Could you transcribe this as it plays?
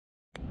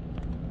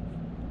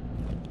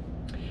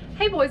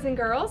Hey boys and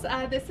girls,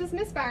 this is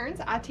Miss Burns.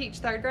 I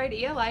teach 3rd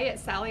grade ELA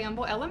at Sally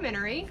Humble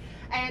Elementary,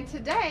 and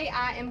today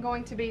I am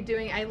going to be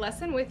doing a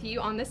lesson with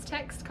you on this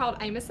text called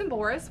Amos and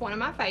Boris, one of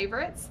my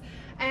favorites.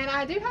 And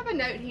I do have a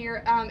note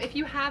here. If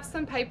you have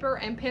some paper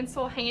and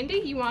pencil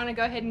handy, you want to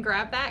go ahead and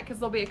grab that because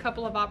there'll be a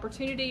couple of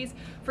opportunities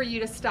for you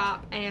to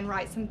stop and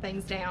write some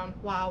things down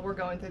while we're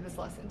going through this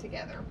lesson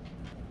together.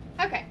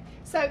 Okay,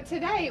 so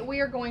today we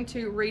are going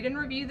to read and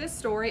review this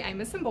story,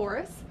 Amos and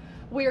Boris.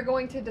 We are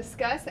going to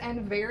discuss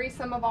and vary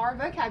some of our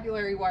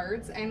vocabulary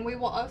words, and we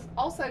will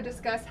also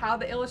discuss how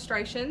the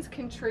illustrations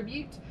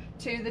contribute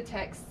to the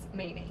text's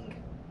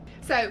meaning.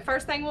 So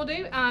first thing we'll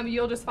do,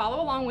 you'll just follow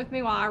along with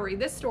me while I read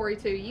this story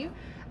to you.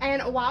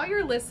 And while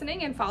you're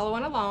listening and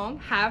following along,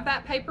 have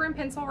that paper and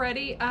pencil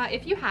ready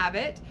if you have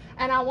it.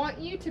 And I want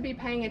you to be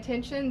paying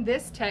attention.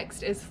 This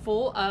text is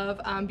full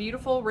of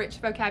beautiful, rich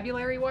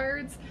vocabulary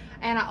words.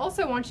 And I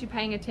also want you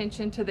paying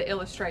attention to the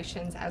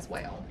illustrations as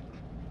well.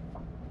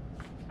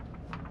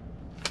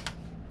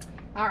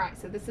 All right,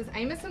 so this is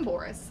Amos and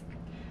Boris.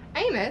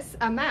 Amos,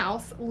 a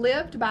mouse,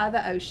 lived by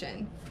the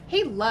ocean.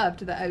 He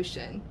loved the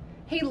ocean.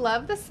 He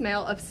loved the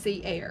smell of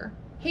sea air.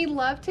 He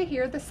loved to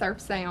hear the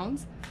surf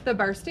sounds, the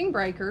bursting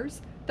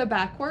breakers, the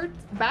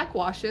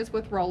backwashes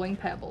with rolling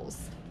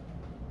pebbles.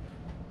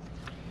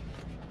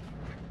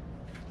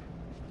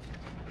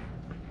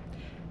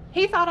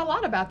 He thought a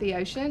lot about the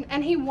ocean,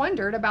 and he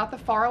wondered about the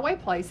faraway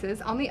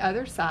places on the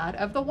other side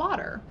of the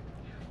water.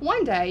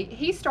 One day,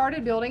 he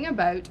started building a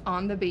boat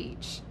on the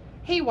beach.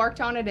 He worked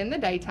on it in the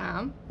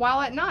daytime,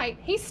 while at night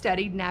he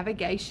studied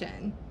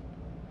navigation.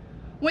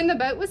 When the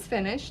boat was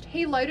finished,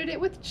 he loaded it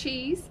with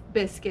cheese,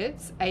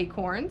 biscuits,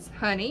 acorns,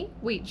 honey,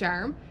 wheat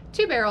germ,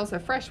 2 barrels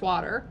of fresh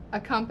water, a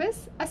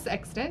compass, a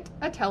sextant,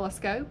 a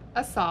telescope,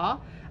 a saw,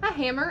 a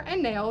hammer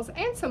and nails,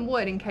 and some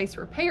wood in case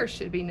repairs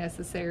should be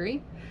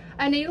necessary,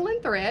 a needle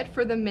and thread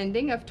for the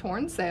mending of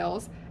torn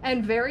sails,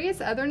 and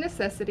various other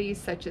necessities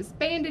such as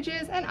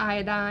bandages and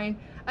iodine,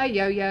 a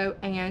yo-yo,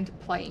 and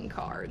playing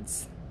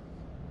cards.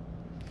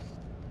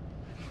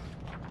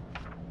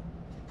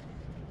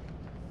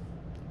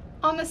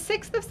 On the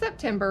 6th of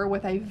September,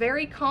 with a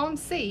very calm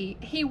sea,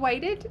 he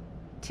waited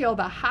till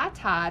the high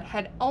tide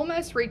had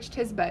almost reached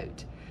his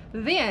boat.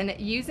 Then,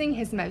 using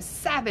his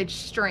most savage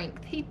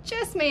strength, he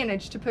just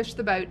managed to push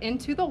the boat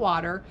into the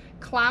water,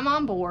 climb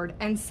on board,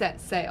 and set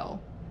sail.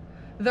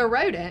 The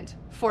Rodent,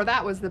 for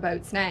that was the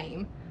boat's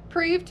name,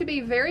 proved to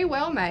be very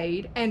well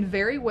made and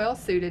very well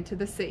suited to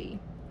the sea.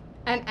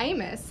 And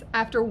Amos,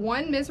 after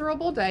one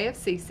miserable day of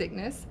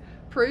seasickness,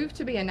 proved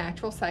to be a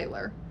natural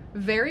sailor,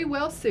 very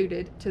well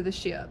suited to the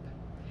ship.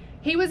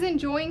 He was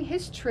enjoying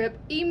his trip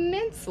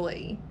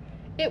immensely.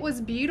 It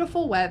was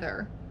beautiful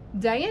weather.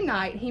 Day and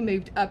night he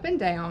moved up and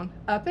down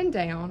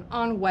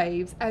on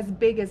waves as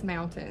big as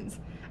mountains,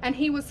 and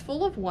he was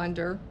full of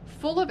wonder,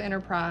 full of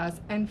enterprise,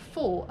 and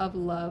full of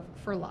love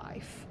for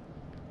life.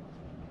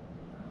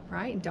 All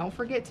right, and don't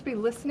forget to be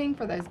listening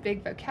for those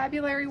big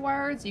vocabulary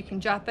words. You can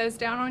jot those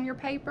down on your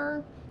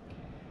paper.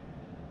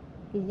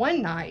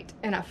 One night,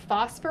 in a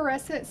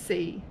phosphorescent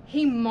sea,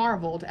 he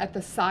marveled at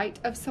the sight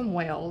of some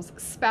whales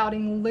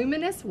spouting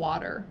luminous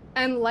water,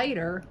 and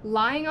later,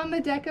 lying on the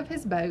deck of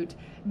his boat,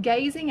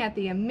 gazing at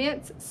the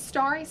immense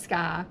starry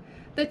sky,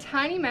 the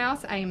tiny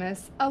mouse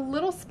Amos, a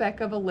little speck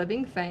of a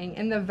living thing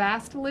in the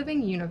vast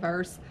living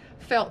universe,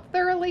 felt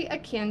thoroughly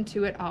akin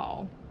to it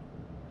all.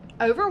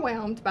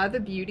 Overwhelmed by the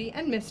beauty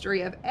and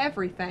mystery of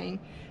everything,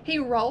 he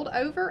rolled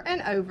over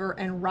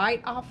and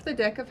right off the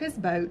deck of his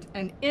boat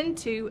and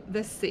into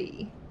the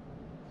sea.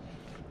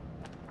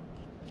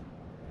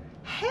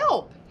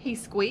 "Help!" he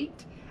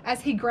squeaked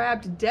as he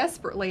grabbed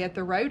desperately at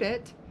the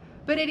rodent,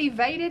 but it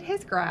evaded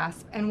his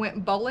grasp and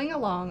went bowling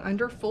along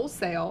under full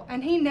sail,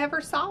 and he never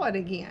saw it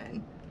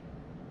again.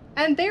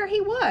 And there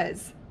he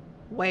was.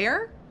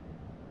 Where?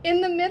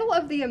 In the middle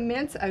of the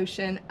immense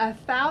ocean,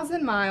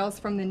 1,000 miles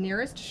from the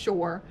nearest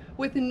shore,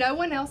 with no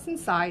one else in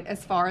sight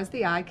as far as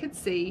the eye could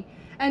see,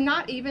 and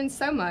not even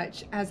so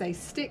much as a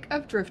stick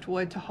of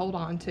driftwood to hold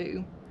on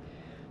to.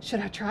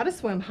 Should I try to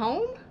swim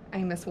home?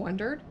 Amos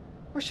wondered.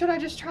 Or should I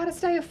just try to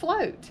stay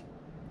afloat?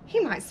 He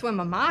might swim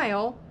a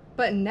mile,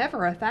 but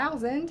never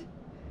 1,000.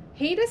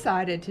 He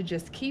decided to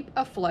just keep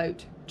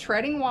afloat,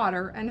 treading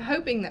water and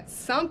hoping that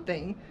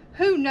something,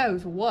 who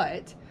knows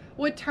what,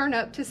 would turn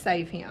up to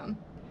save him.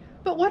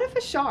 But what if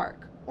a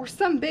shark, or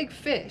some big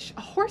fish,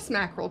 a horse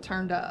mackerel,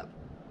 turned up?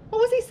 What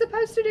was he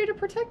supposed to do to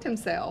protect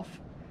himself?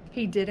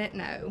 He didn't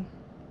know.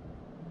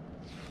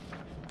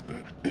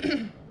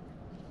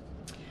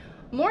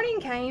 Morning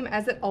came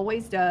as it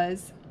always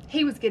does.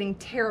 He was getting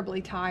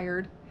terribly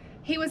tired.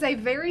 He was a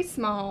very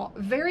small,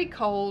 very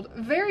cold,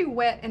 very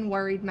wet and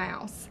worried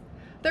mouse.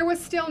 There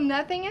was still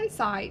nothing in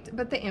sight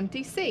but the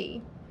empty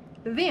sea.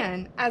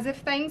 Then, as if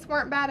things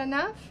weren't bad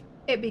enough,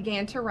 it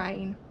began to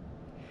rain.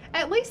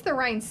 At least the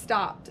rain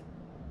stopped,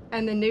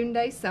 and the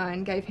noonday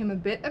sun gave him a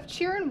bit of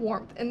cheer and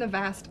warmth in the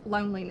vast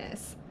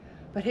loneliness.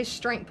 But his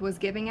strength was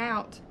giving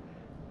out.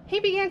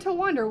 He began to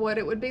wonder what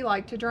it would be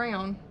like to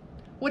drown.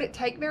 Would it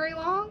take very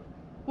long?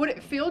 Would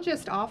it feel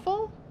just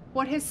awful?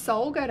 Would his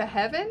soul go to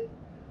heaven?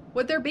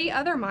 Would there be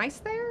other mice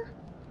there?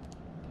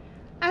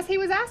 As he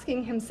was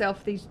asking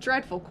himself these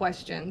dreadful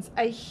questions,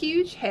 a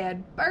huge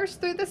head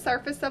burst through the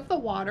surface of the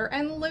water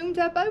and loomed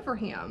up over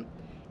him.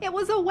 It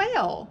was a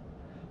whale.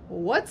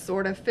 "What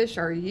sort of fish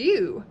are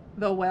you?"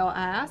 the whale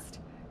asked.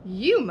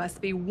 "You must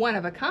be one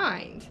of a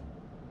kind."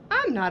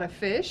 "I'm not a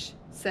fish,"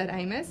 said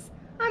Amos.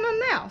 "I'm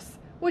a mouse,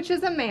 which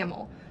is a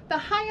mammal, the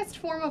highest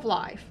form of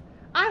life.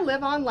 I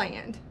live on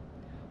land."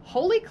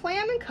 "Holy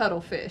clam and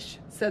cuttlefish,"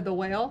 said the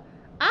whale.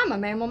 "I'm a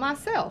mammal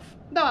myself,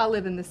 though I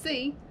live in the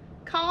sea.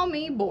 Call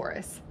me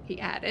Boris," he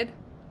added.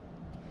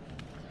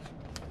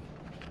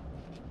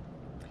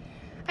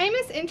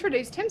 Amos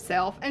introduced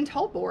himself and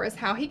told Boris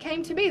how he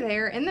came to be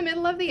there in the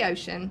middle of the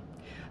ocean.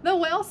 The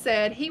whale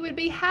said he would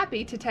be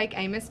happy to take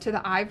Amos to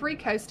the Ivory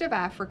Coast of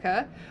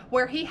Africa,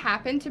 where he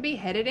happened to be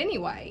headed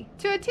anyway,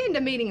 to attend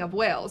a meeting of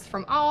whales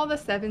from all the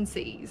 7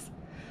 seas.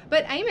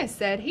 But Amos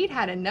said he'd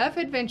had enough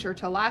adventure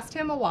to last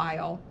him a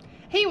while.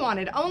 He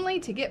wanted only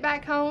to get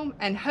back home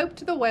and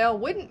hoped the whale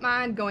wouldn't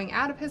mind going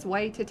out of his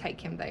way to take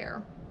him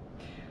there.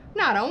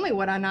 "Not only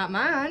would I not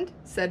mind,"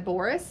 said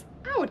Boris,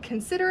 "I would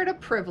consider it a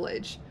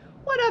privilege.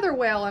 What other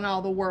whale in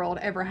all the world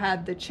ever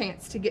had the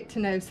chance to get to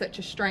know such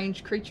a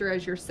strange creature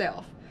as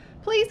yourself?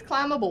 Please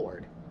climb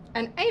aboard."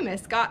 And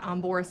Amos got on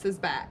Boris's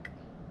back.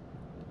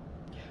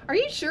 "Are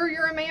you sure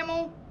you're a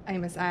mammal?"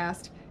 Amos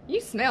asked.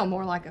 "You smell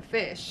more like a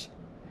fish."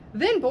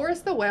 Then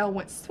Boris the whale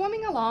went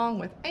swimming along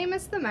with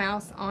Amos the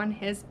mouse on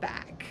his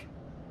back.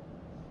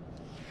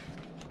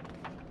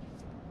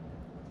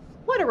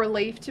 What a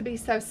relief to be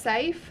so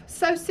safe,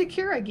 so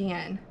secure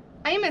again.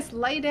 Amos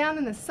lay down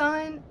in the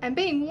sun, and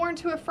being worn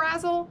to a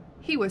frazzle,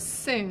 he was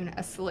soon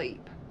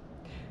asleep.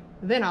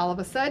 Then all of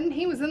a sudden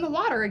he was in the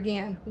water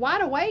again, wide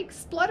awake,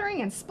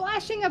 spluttering and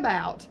splashing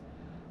about.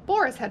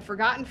 Boris had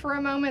forgotten for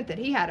a moment that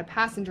he had a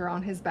passenger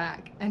on his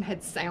back and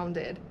had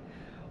sounded.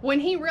 When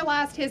he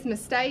realized his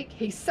mistake,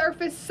 he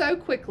surfaced so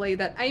quickly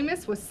that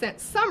Amos was sent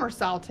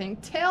somersaulting,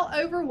 tail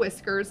over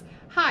whiskers,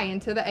 high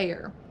into the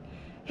air.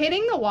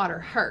 Hitting the water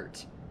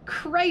hurt.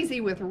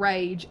 Crazy with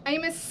rage,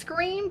 Amos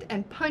screamed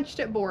and punched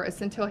at Boris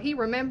until he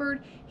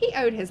remembered he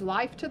owed his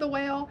life to the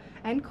whale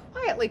and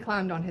quietly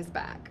climbed on his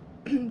back.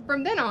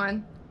 From then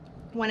on,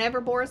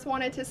 whenever Boris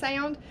wanted to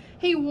sound,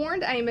 he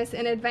warned Amos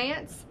in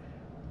advance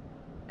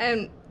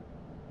and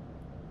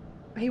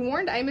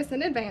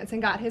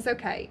got his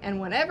okay, and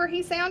whenever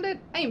he sounded,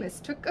 Amos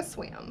took a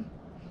swim.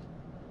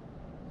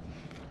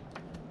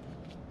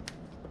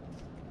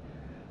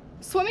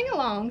 Swimming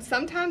along,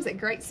 sometimes at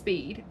great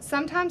speed,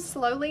 sometimes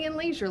slowly and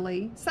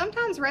leisurely,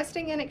 sometimes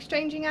resting and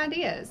exchanging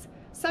ideas,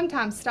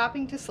 sometimes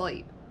stopping to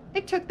sleep.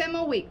 It took them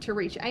a week to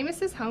reach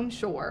Amos's home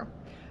shore.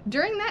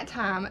 During that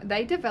time,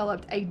 they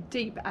developed a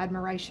deep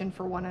admiration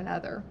for one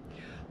another.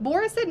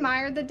 Boris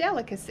admired the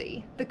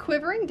delicacy, the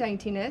quivering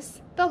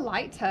daintiness, the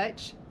light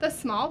touch, the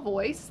small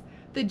voice,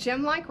 the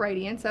gem-like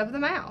radiance of the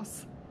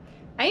mouse.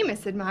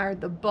 Amos admired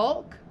the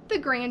bulk, the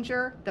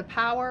grandeur, the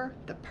power,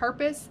 the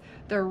purpose,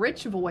 the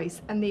rich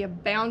voice, and the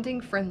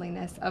abounding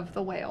friendliness of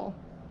the whale.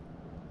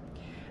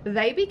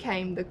 They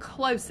became the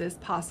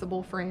closest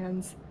possible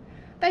friends.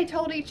 They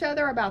told each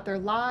other about their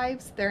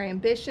lives, their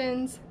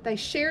ambitions. They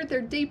shared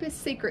their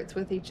deepest secrets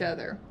with each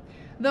other.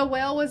 The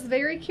whale was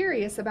very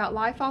curious about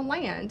life on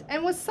land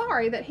and was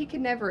sorry that he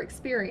could never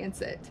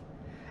experience it.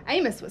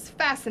 Amos was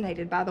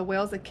fascinated by the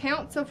whale's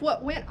accounts of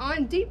what went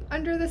on deep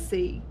under the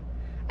sea.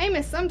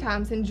 Amos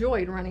sometimes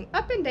enjoyed running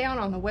up and down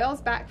on the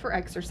whale's back for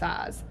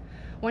exercise.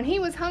 When he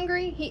was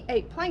hungry, he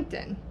ate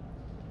plankton.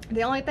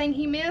 The only thing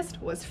he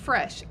missed was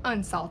fresh,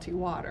 unsalty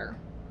water.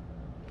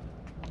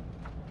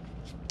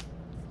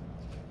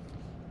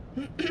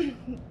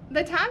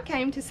 The time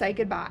came to say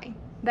goodbye.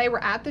 They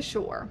were at the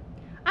shore.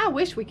 "I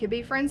wish we could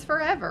be friends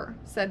forever,"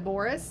 said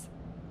Boris.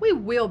 "We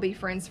will be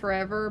friends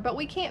forever, but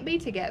we can't be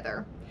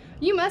together.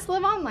 You must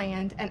live on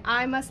land, and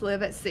I must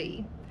live at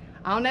sea.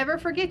 I'll never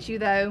forget you,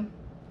 though,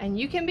 and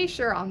you can be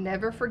sure I'll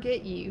never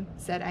forget you,"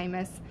 said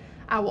Amos.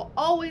 "I will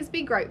always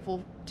be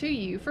grateful to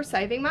you for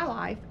saving my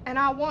life, and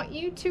I want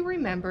you to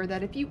remember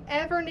that if you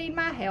ever need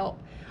my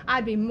help,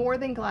 I'd be more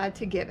than glad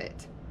to give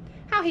it."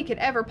 How he could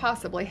ever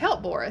possibly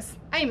help Boris,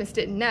 Amos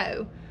didn't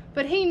know,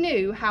 but he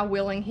knew how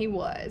willing he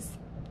was.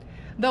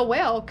 The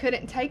whale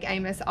couldn't take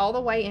Amos all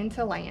the way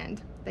into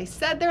land. They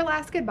said their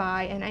last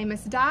goodbye, and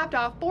Amos dived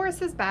off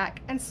Boris's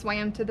back and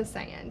swam to the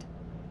sand.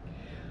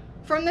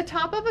 From the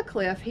top of a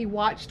cliff, he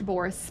watched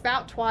Boris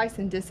spout twice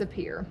and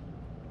disappear.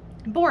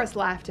 Boris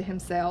laughed to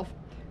himself.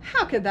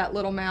 How could that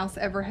little mouse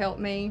ever help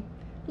me?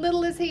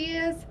 Little as he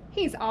is,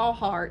 he's all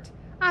heart.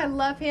 I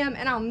love him,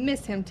 and I'll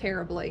miss him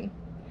terribly.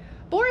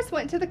 Boris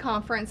went to the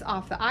conference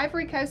off the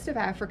Ivory Coast of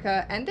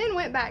Africa and then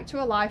went back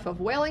to a life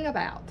of whaling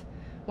about,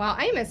 while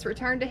Amos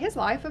returned to his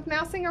life of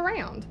mousing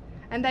around,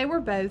 and they were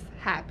both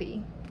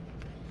happy.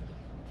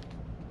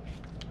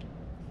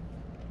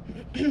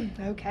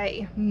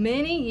 Okay,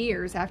 many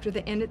years after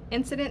the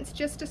incidents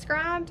just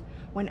described,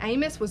 when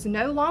Amos was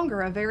no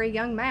longer a very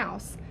young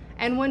mouse,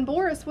 and when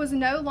Boris was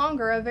no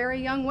longer a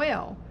very young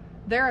whale,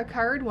 there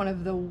occurred one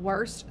of the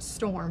worst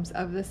storms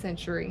of the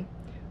century,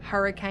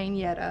 Hurricane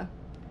Yetta.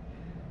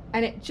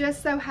 And it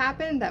just so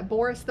happened that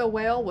Boris the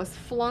whale was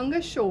flung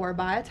ashore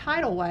by a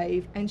tidal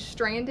wave and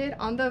stranded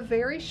on the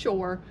very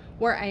shore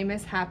where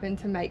Amos happened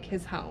to make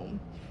his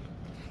home.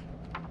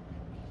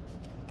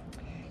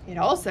 It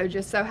also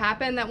just so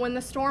happened that when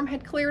the storm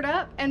had cleared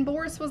up and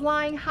Boris was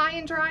lying high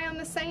and dry on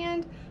the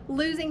sand,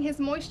 losing his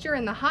moisture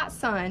in the hot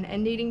sun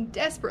and needing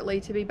desperately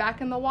to be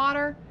back in the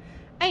water,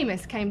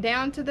 Amos came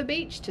down to the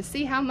beach to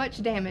see how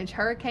much damage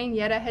Hurricane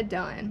Yetta had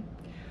done.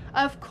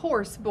 Of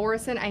course,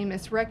 Boris and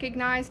Amos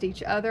recognized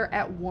each other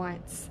at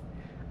once.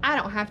 I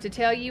don't have to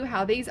tell you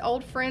how these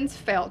old friends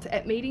felt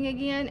at meeting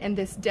again in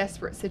this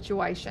desperate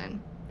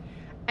situation.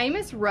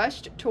 Amos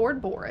rushed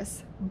toward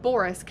Boris.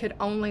 Boris could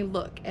only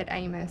look at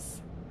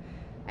Amos.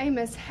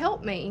 "Amos,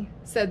 help me,"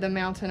 said the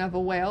mountain of a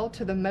whale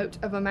to the mote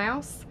of a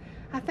mouse.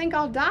 "I think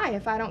I'll die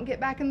if I don't get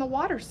back in the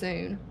water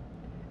soon."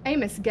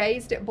 Amos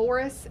gazed at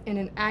Boris in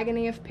an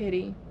agony of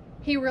pity.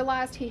 He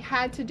realized he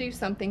had to do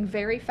something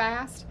very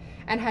fast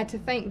and had to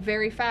think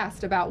very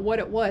fast about what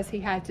it was he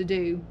had to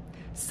do.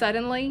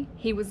 Suddenly,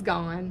 he was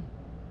gone.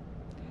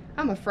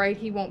 "I'm afraid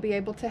he won't be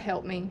able to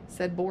help me,"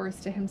 said Boris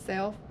to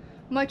himself.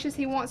 "Much as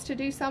he wants to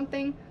do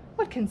something,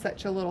 what can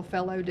such a little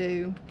fellow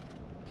do?"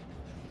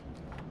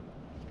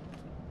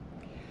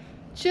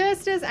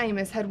 Just as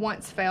Amos had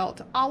once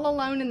felt, all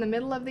alone in the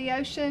middle of the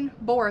ocean,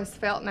 Boris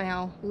felt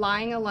now,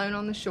 lying alone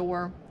on the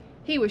shore.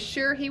 He was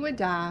sure he would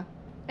die,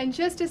 and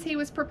just as he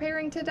was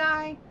preparing to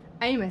die,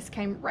 Amos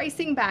came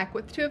racing back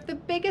with two of the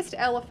biggest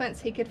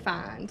elephants he could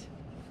find.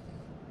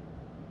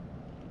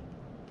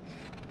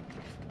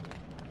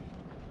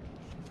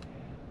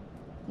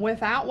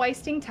 Without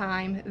wasting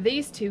time,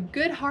 these two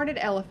good-hearted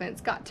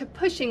elephants got to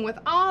pushing with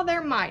all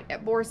their might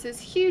at Boris's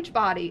huge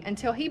body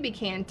until he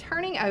began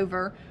turning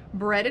over,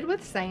 breaded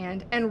with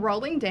sand, and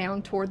rolling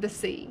down toward the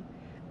sea.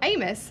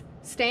 Amos,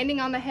 standing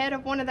on the head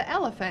of one of the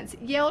elephants,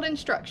 yelled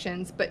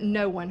instructions, but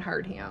no one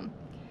heard him.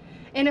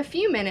 In a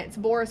few minutes,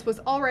 Boris was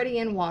already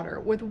in water,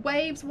 with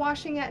waves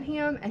washing at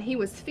him, and he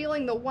was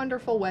feeling the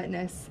wonderful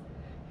wetness.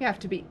 "You have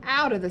to be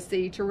out of the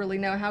sea to really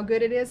know how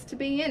good it is to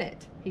be in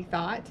it," he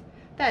thought.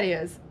 "That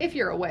is, if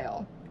you're a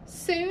whale."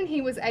 Soon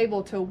he was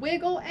able to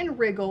wiggle and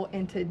wriggle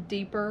into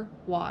deeper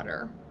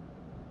water.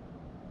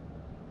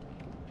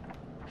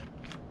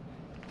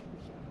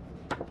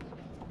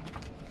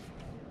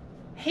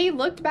 He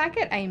looked back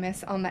at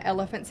Amos on the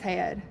elephant's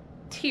head.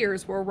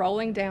 Tears were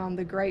rolling down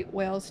the great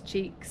whale's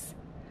cheeks.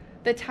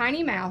 The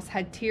tiny mouse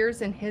had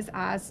tears in his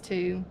eyes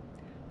too.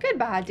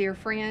 "Goodbye, dear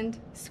friend,"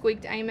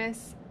 squeaked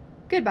Amos.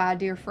 "Goodbye,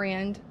 dear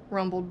friend,"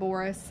 rumbled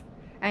Boris,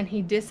 and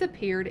he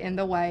disappeared in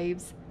the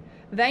waves.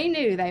 They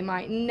knew they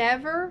might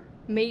never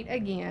meet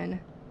again.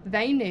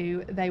 They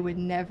knew they would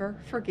never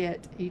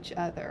forget each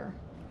other.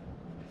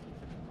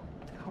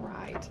 All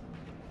right.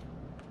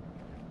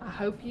 I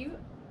hope you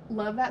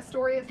love that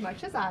story as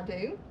much as I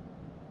do.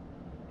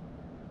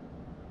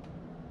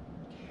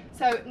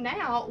 So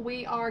now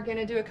we are going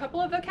to do a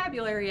couple of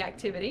vocabulary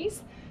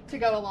activities to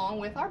go along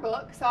with our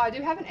book. So I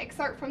do have an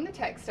excerpt from the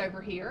text over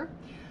here.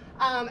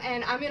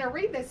 And I'm going to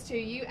read this to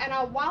you, and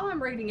while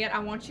I'm reading it, I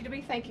want you to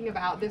be thinking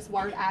about this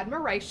word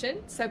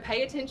admiration. So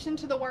pay attention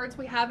to the words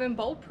we have in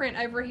bold print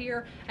over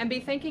here, and be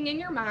thinking in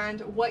your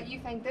mind what you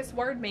think this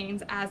word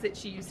means as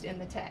it's used in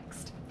the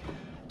text.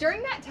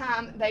 During that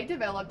time, they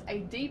developed a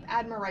deep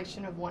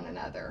admiration of one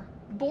another.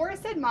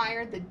 Boris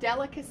admired the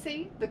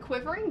delicacy, the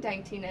quivering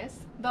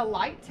daintiness, the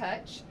light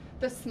touch,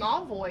 the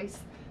small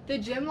voice, the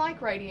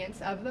gem-like radiance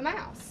of the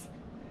mouse.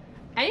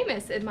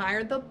 Amos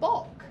admired the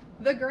bulk,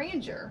 the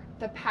grandeur,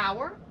 the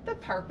power, the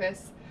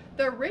purpose,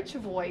 the rich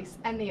voice,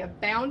 and the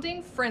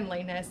abounding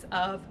friendliness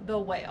of the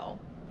whale.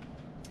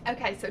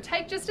 Okay, so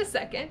take just a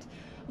second.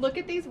 Look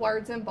at these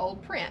words in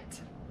bold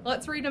print.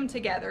 Let's read them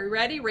together.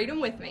 Ready? Read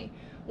them with me.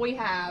 We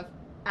have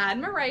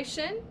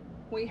admiration,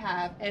 we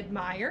have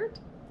admired,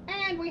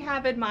 and we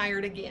have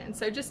admired again.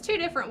 So just two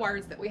different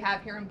words that we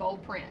have here in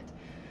bold print.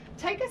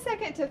 Take a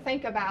second to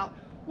think about,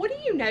 what do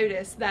you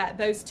notice that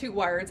those two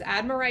words,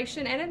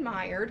 admiration and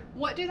admired,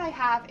 what do they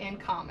have in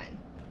common?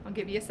 I'll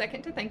give you a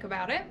second to think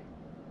about it.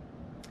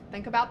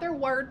 Think about their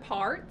word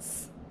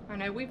parts. I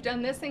know we've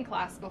done this in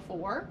class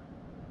before.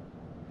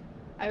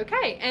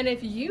 Okay, and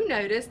if you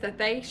notice that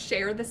they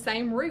share the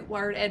same root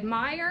word,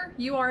 admire,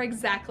 you are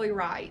exactly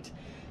right.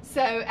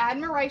 So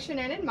admiration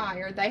and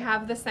admire, they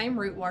have the same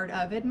root word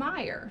of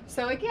admire.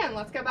 So again,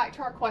 let's go back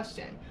to our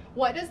question.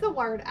 What does the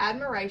word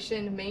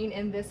admiration mean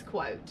in this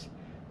quote?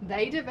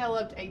 They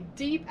developed a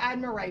deep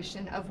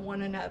admiration of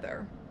one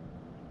another.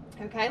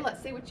 Okay,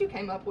 let's see what you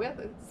came up with.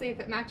 Let's see if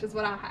it matches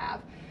what I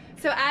have.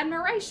 So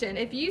admiration,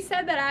 if you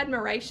said that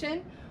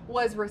admiration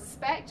was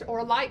respect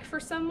or like for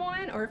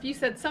someone, or if you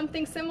said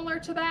something similar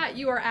to that,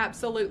 you are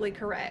absolutely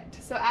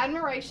correct. So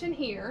admiration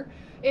here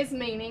is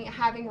meaning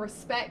having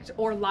respect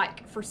or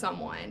like for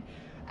someone.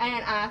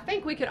 And I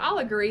think we could all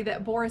agree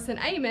that Boris and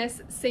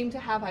Amos seem to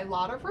have a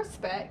lot of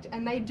respect,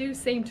 and they do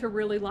seem to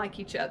really like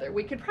each other.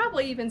 We could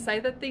probably even say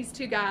that these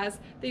two guys,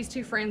 these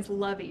two friends,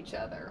 love each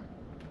other.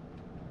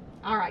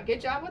 All right, good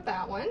job with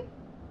that one.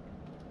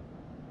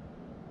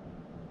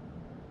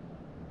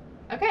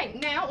 Okay,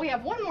 now we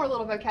have one more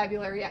little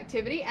vocabulary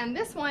activity, and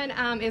this one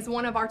is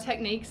one of our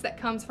techniques that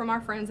comes from our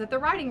friends at the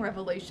Writing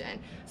Revolution.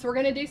 So we're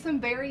going to do some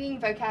varying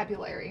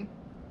vocabulary.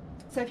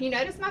 So if you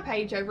notice my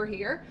page over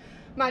here,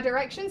 my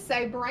directions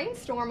say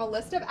brainstorm a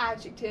list of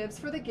adjectives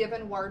for the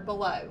given word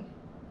below.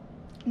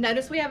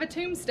 Notice we have a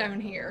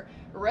tombstone here.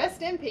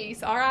 Rest in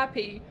peace,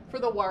 R.I.P., for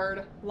the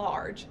word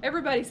large.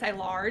 Everybody say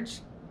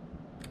large.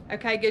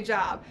 Okay, good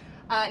job.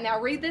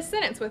 Now read this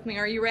sentence with me.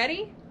 Are you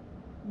ready?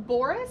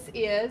 Boris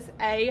is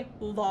a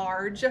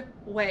large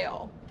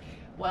whale.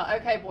 Well,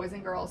 okay, boys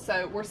and girls,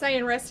 so we're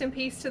saying rest in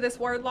peace to this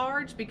word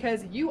large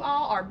because you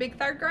all are big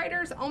third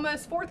graders,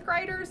 almost fourth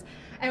graders,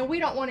 and we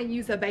don't want to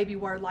use a baby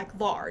word like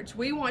large.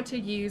 We want to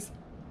use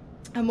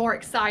a more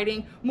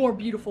exciting, more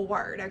beautiful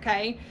word,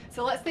 okay?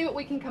 So let's see what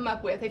we can come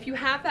up with. If you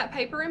have that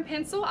paper and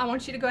pencil, I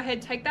want you to go ahead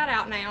and take that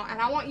out now,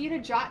 and I want you to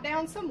jot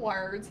down some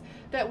words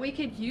that we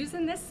could use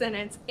in this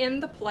sentence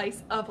in the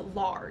place of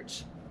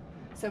large.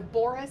 So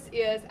Boris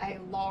is a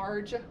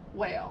large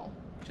whale.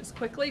 Just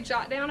quickly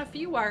jot down a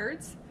few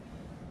words,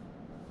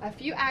 a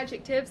few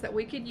adjectives that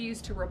we could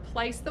use to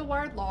replace the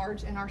word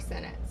large in our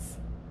sentence.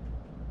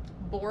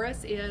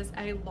 Boris is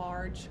a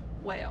large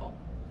whale.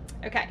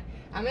 Okay,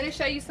 I'm going to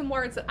show you some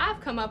words that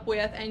I've come up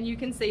with, and you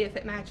can see if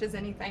it matches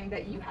anything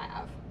that you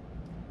have.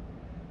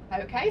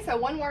 Okay, so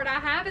one word I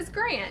have is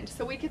grand.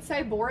 So we could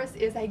say Boris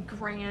is a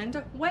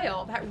grand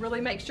whale. That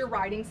really makes your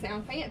writing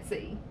sound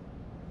fancy.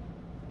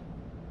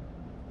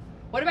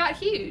 What about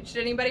huge?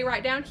 Did anybody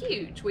write down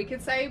huge? We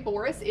could say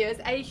Boris is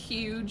a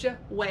huge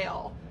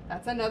whale.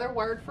 That's another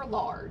word for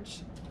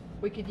large.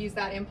 We could use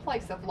that in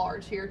place of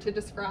large here to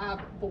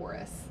describe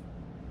Boris.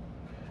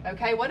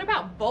 Okay, what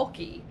about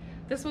bulky?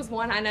 This was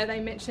one I know they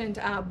mentioned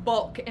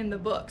bulk in the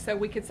book, so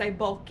we could say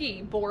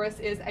bulky. Boris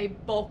is a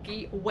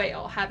bulky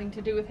whale, having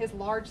to do with his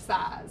large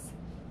size.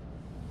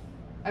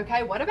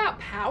 Okay, what about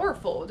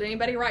powerful? Did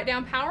anybody write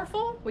down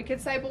powerful? We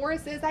could say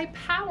Boris is a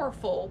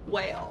powerful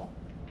whale.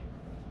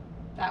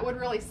 That would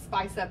really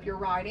spice up your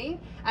writing.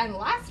 And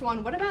last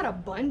one, what about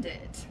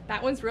abundant?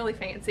 That one's really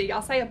fancy.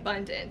 Y'all say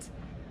abundant.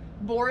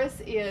 Boris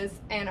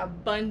is an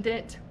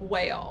abundant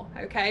whale.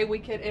 Okay, we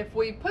could, if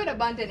we put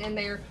abundant in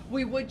there,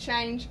 we would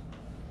change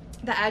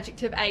the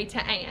adjective a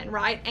to an,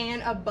 right?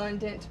 An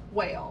abundant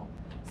whale.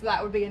 So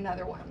that would be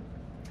another one.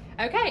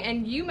 Okay,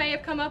 and you may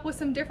have come up with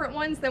some different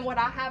ones than what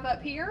I have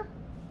up here.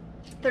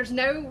 There's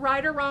no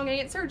right or wrong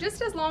answer,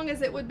 just as long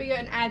as it would be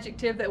an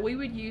adjective that we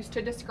would use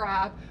to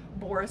describe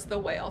Boris the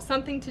whale,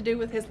 something to do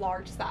with his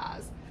large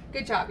size.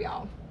 Good job,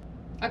 y'all.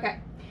 Okay,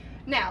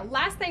 now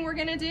last thing we're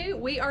going to do,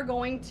 we are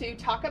going to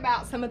talk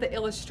about some of the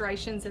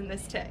illustrations in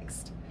this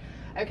text.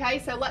 Okay,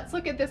 so let's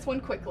look at this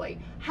one quickly.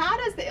 How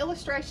does the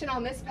illustration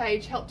on this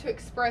page help to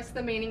express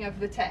the meaning of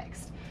the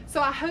text? So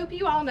I hope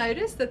you all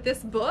noticed that this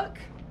book,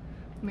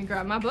 let me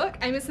grab my book,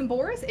 Amos and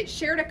Boris, it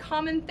shared a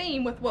common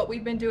theme with what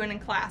we've been doing in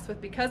class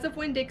with Because of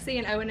Winn-Dixie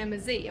and O and M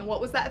Z. And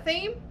what was that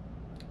theme?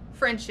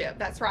 Friendship,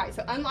 that's right,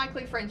 so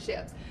unlikely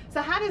friendships.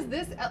 So how does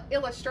this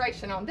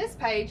illustration on this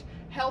page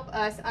help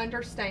us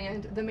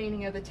understand the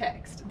meaning of the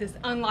text, this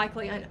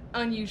unlikely and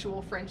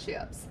unusual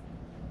friendships?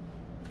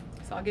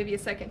 So I'll give you a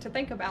second to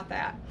think about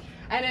that.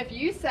 And if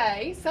you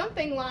say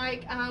something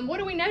like, what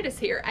do we notice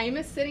here?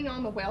 Amos sitting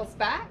on the whale's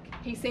back.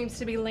 He seems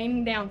to be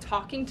leaning down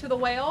talking to the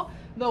whale.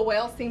 The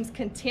whale seems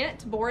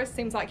content. Boris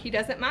seems like he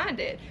doesn't mind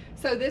it.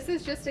 So this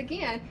is just,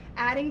 again,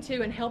 adding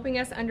to and helping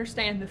us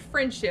understand the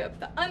friendship,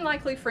 the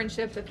unlikely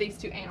friendship that these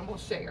two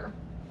animals share.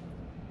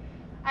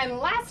 And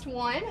last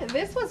one,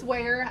 this was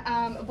where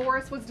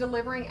Boris was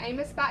delivering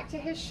Amos back to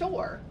his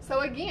shore.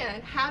 So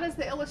again, how does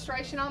the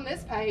illustration on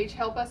this page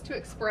help us to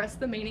express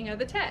the meaning of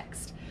the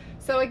text?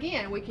 So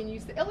again, we can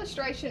use the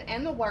illustration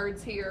and the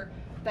words here.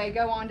 They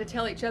go on to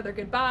tell each other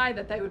goodbye,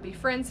 that they would be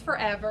friends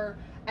forever,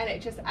 and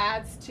it just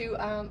adds to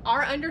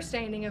our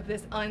understanding of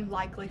this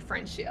unlikely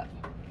friendship.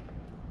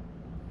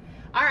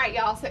 All right,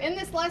 y'all, so in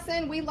this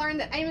lesson, we learned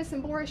that Amos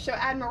and Boris show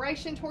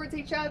admiration towards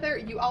each other.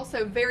 You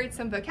also varied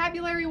some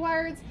vocabulary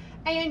words,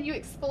 and you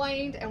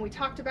explained and we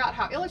talked about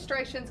how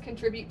illustrations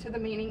contribute to the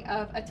meaning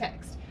of a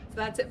text. So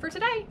that's it for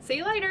today. See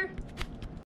you later.